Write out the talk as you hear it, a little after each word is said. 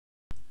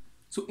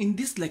So in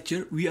this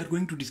lecture, we are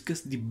going to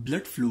discuss the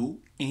blood flow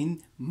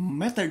and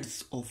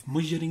methods of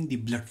measuring the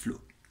blood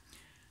flow.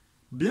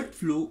 Blood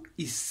flow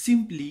is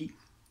simply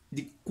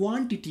the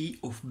quantity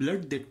of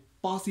blood that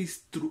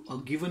passes through a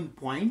given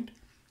point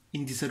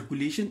in the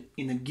circulation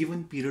in a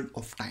given period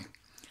of time.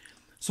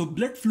 So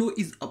blood flow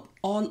is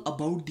all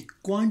about the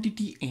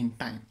quantity and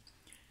time.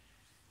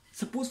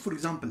 Suppose, for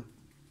example,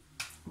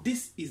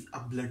 this is a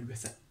blood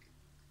vessel,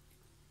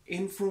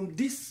 and from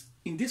this,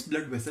 in this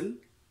blood vessel,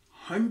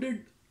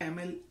 100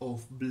 ml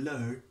of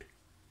blood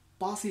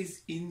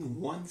passes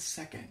in 1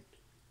 second.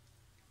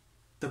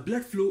 The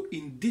blood flow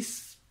in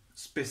this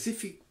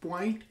specific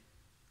point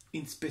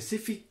in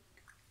specific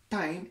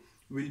time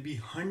will be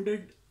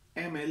 100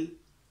 ml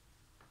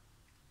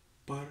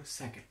per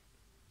second.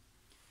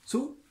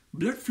 So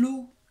blood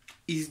flow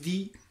is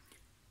the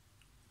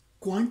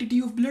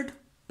quantity of blood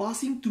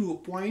passing through a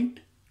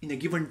point in a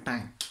given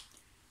time.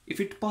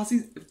 If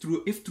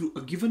through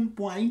a given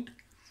point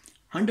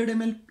 100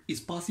 ml is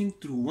passing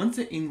through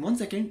in 1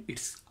 second,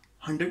 it's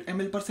 100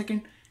 ml per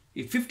second.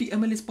 If 50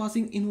 ml is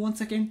passing in 1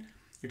 second,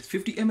 it's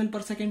 50 ml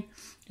per second.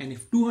 And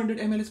if 200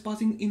 ml is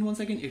passing in 1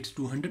 second, it's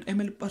 200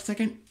 ml per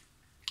second.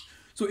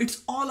 So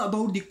it's all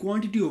about the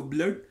quantity of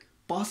blood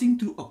passing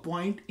through a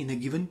point in a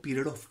given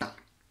period of time.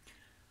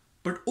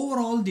 But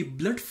overall, the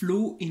blood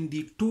flow in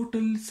the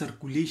total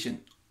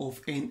circulation of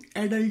an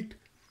adult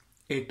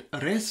at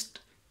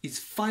rest is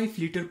 5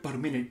 liters per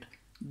minute.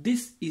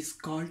 This is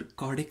called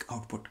cardiac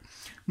output.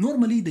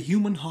 Normally, the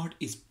human heart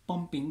is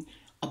pumping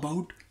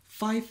about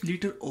 5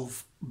 liters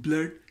of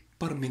blood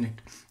per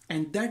minute,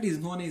 and that is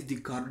known as the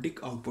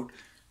cardiac output.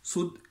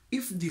 So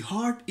if the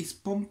heart is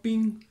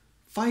pumping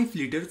 5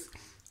 liters,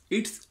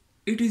 it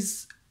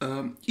is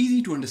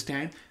easy to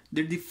understand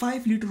that the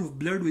 5 liters of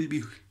blood will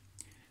be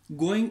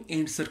going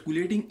and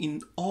circulating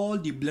in all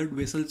the blood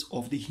vessels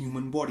of the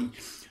human body.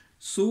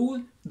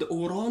 So the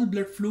overall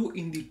blood flow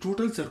in the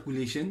total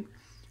circulation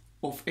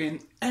of an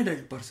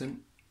adult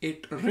person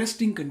at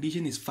resting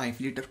condition is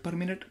 5 liters per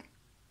minute,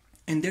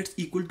 and that's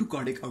equal to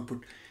cardiac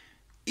output.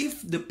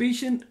 If the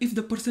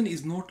person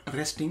is not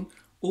resting,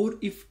 or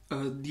if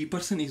the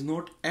person is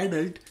not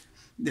adult,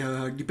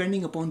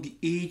 depending upon the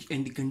age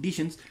and the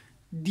conditions,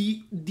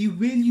 the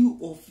value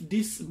of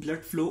this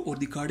blood flow or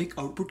the cardiac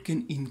output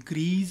can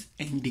increase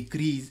and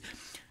decrease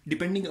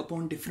depending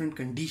upon different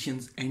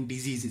conditions and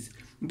diseases.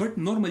 But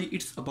normally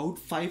it's about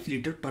 5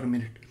 liters per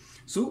minute.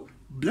 So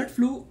blood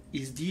flow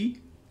is the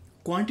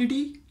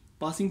quantity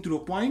passing through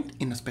a point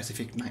in a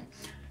specific time.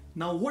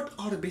 Now, what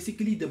are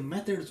basically the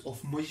methods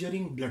of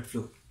measuring blood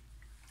flow?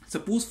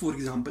 Suppose, for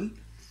example,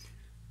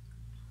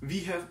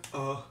 we have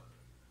a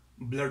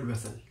blood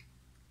vessel.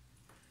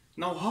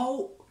 Now,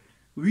 how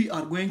we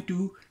are going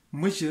to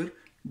measure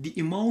the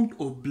amount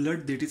of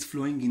blood that is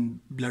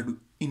flowing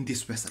in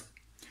this vessel?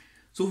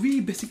 So we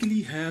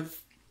basically have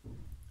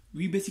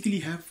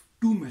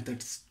two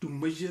methods to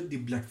measure the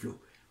blood flow.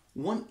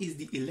 One is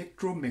the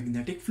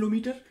electromagnetic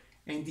flowmeter,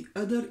 and the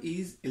other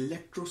is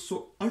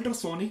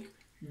ultrasonic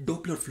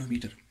Doppler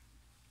flowmeter.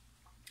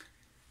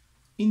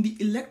 In the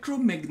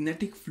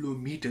electromagnetic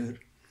flowmeter,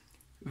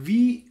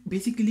 we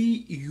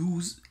basically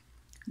use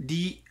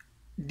the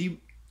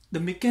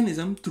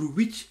mechanism through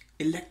which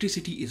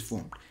electricity is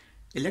formed.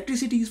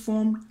 Electricity is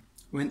formed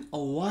when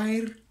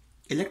a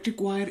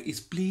electric wire is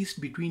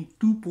placed between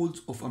two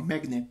poles of a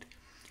magnet.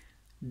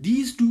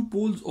 These two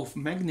poles of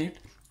magnet,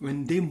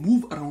 when they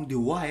move around the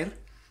wire,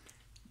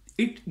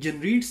 it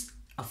generates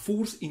a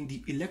force in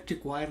the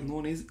electric wire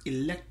known as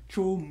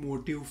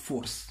electromotive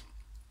force,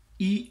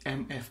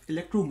 EMF,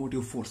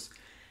 electromotive force.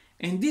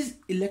 And this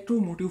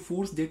electromotive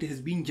force that has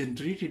been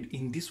generated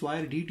in this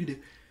wire due to the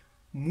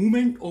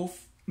movement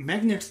of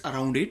magnets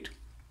around it,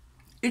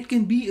 it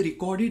can be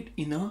recorded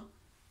in a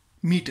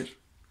meter,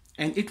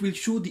 and it will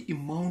show the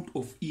amount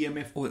of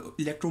EMF or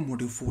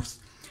electromotive force.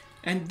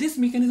 And this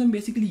mechanism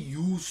basically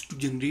used to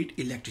generate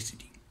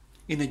electricity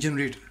in a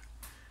generator.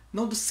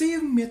 Now the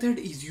same method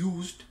is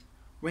used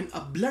when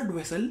a blood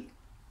vessel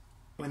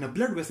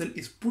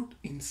is put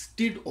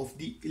instead of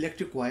the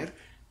electric wire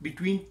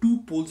between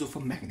two poles of a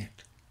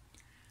magnet.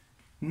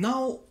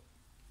 Now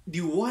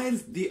the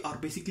wires, they are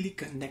basically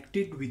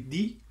connected with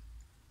the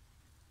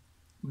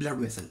blood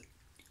vessel.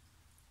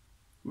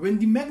 When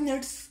the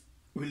magnets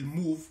will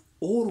move,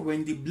 or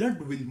when the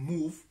blood will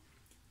move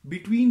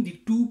between the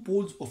two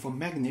poles of a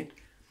magnet,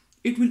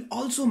 it will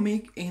also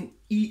make an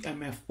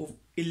EMF of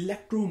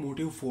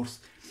electromotive force,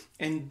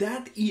 and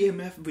that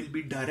EMF will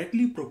be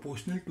directly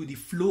proportional to the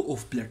flow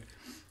of blood.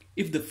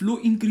 If the flow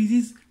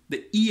increases,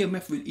 the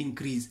EMF will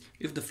increase.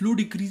 If the flow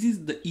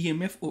decreases, the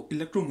EMF or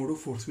electromotive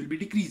force will be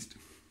decreased.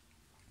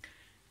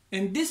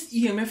 And this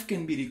EMF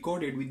can be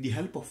recorded with the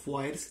help of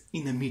wires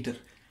in a meter.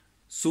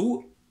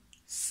 So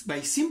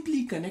by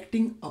simply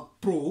connecting a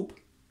probe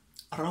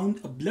around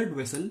a blood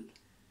vessel,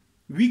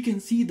 we can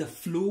see the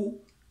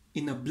flow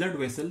in a blood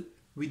vessel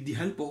with the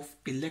help of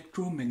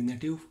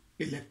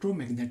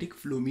electromagnetic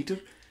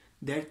flowmeter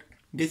that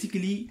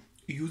basically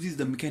uses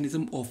the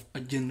mechanism of a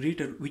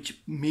generator which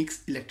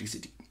makes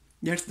electricity.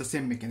 That's the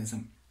same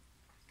mechanism.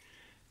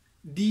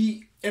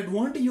 The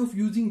advantage of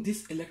using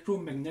this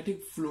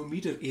electromagnetic flow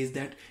meter is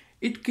that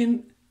it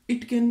can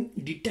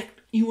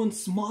detect even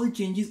small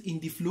changes in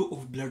the flow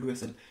of blood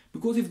vessel,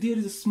 because if there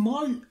is a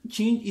small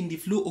change in the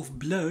flow of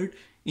blood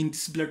in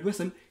this blood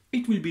vessel,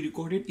 it will be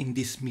recorded in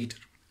this meter.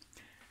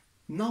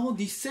 Now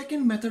the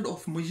second method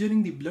of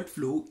measuring the blood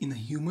flow in a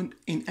human,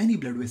 in any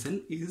blood vessel,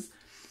 is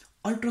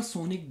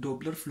ultrasonic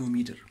Doppler flow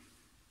meter.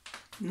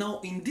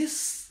 Now in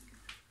this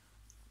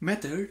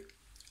method,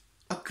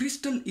 a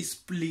crystal is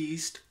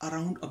placed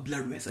around a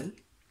blood vessel,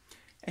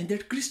 and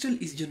that crystal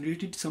is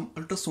generated some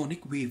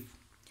ultrasonic wave.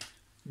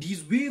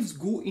 These waves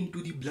go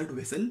into the blood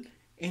vessel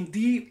and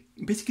they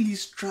basically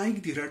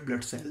strike the red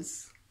blood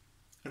cells,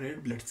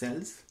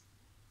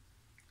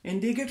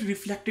 and they get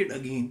reflected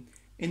again,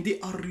 and they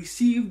are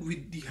received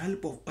with the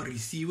help of a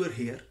receiver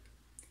here.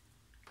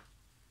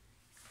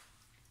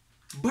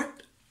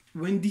 But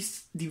when the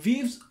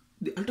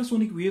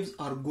ultrasonic waves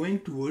are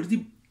going towards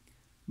the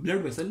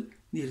blood vessel,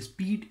 their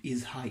speed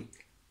is high.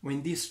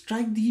 When they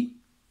strike the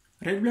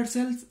red blood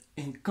cells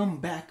and come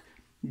back,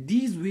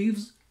 these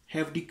waves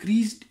have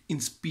decreased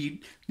in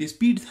speed. The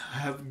speeds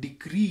have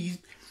decreased,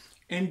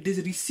 and this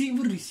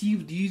receiver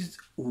receives these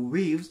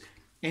waves,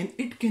 and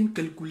it can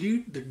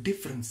calculate the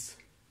difference.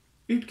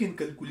 It can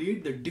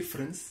calculate the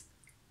difference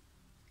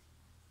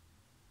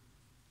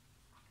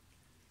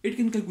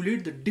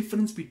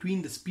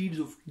between the speeds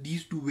of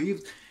these two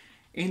waves,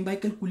 and by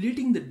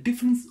calculating the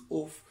difference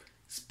of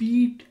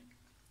speed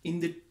in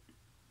the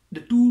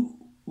two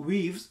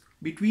waves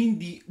between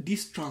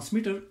this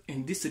transmitter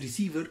and this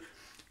receiver,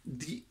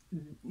 the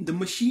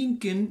machine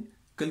can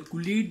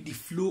calculate the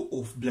flow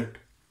of blood.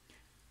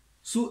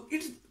 So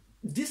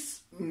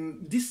this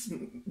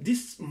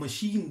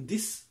machine,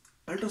 this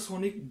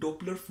ultrasonic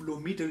Doppler flow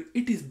meter,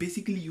 it is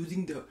basically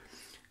using the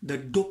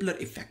Doppler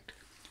effect.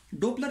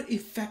 Doppler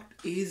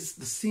effect is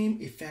the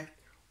same effect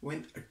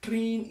when a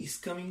train is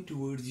coming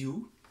towards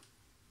you.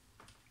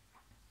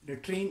 The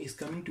train is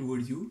coming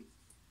towards you.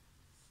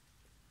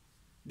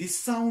 The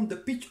sound, the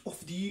pitch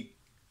of the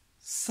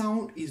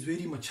sound is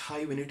very much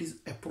high when it is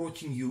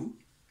approaching you,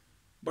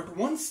 but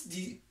once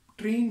the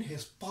train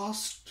has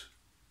passed,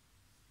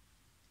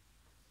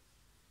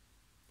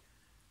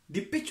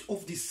 the pitch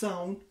of the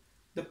sound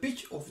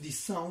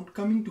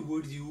coming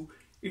towards you,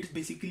 it's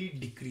basically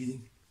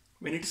decreasing.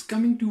 When it's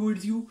coming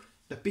towards you,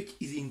 the pitch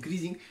is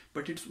increasing,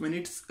 but when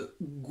it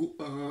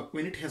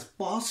has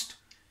passed,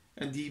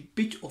 the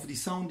pitch of the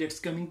sound that's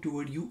coming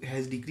toward you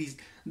has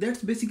decreased.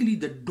 That's basically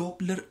the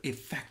Doppler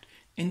effect.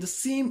 And the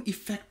same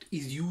effect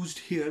is used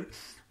here.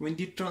 When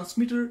the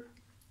transmitter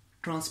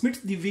transmits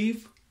the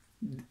wave,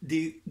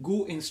 they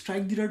go and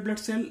strike the red blood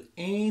cell,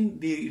 and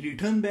they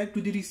return back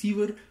to the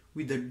receiver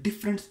with a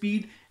different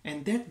speed,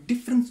 and that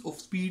difference of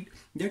speed,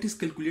 that is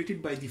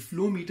calculated by the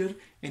flow meter,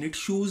 and it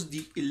shows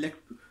the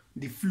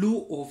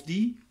flow of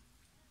the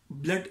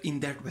blood in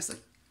that vessel.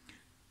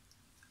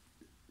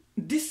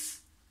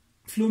 This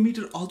flow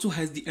meter also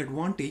has the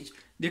advantage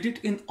that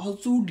it can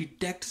also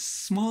detect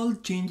small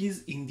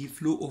changes in the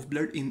flow of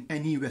blood in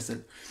any vessel.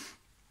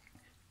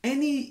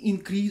 Any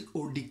increase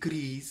or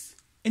decrease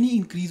in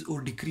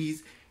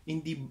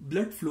the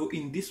blood flow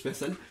in this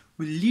vessel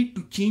will lead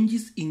to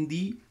changes in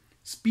the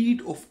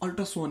speed of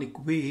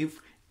ultrasonic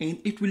wave, and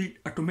it will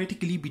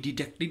automatically be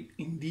detected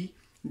in the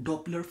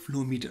Doppler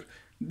flow meter.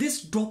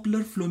 This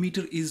Doppler flow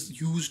meter is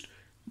used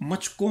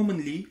much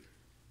commonly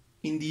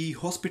in the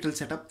hospital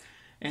setup,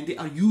 and they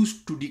are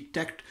used to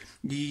detect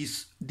the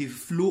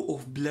flow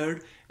of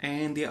blood,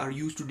 and they are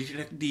used to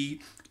detect the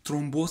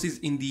thrombosis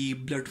in the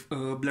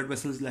blood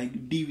vessels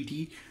like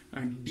DVT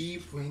and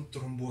deep vein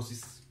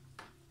thrombosis.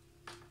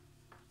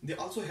 They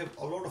also have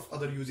a lot of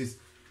other uses.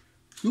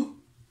 So,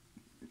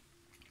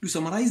 to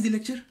summarize the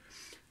lecture,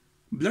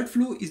 blood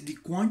flow is the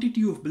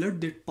quantity of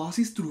blood that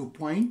passes through a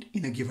point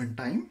in a given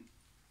time,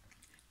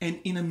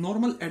 and in a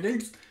normal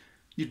adults,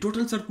 the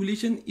total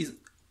circulation is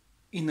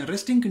in a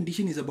resting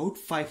condition is about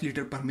 5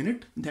 liters per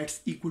minute. That's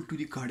equal to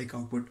the cardiac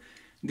output.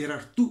 There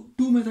are two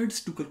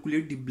methods to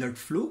calculate the blood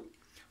flow.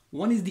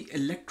 One is the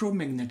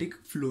electromagnetic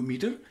flow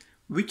meter,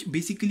 which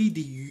basically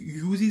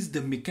uses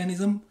the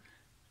mechanism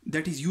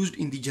that is used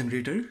in the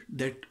generator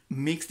that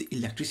makes the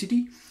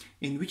electricity,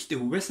 in which the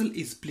vessel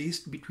is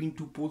placed between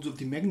two poles of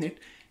the magnet,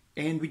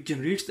 and which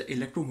generates the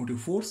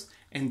electromotive force,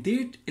 and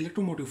that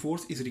electromotive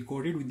force is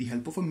recorded with the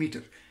help of a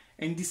meter.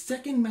 And the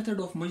second method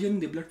of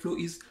measuring the blood flow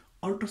is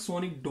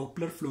ultrasonic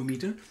Doppler flow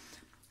meter.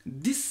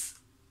 This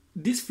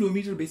flow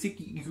meter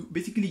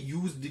basically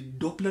uses the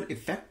Doppler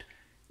effect.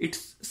 It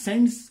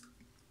sends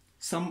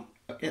some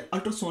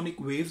ultrasonic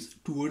waves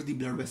towards the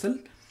blood vessel.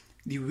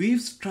 The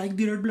waves strike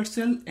the red blood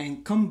cell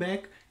and come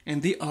back,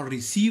 and they are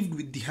received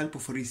with the help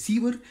of a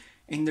receiver,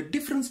 and the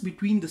difference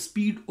between the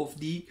speed of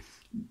the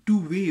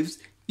two waves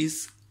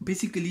is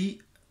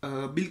basically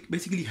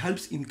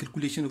helps in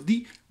calculation of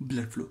the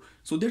blood flow.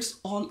 So that's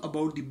all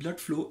about the blood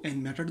flow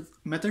and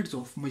methods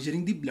of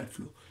measuring the blood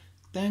flow.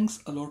 Thanks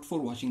a lot for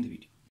watching the video.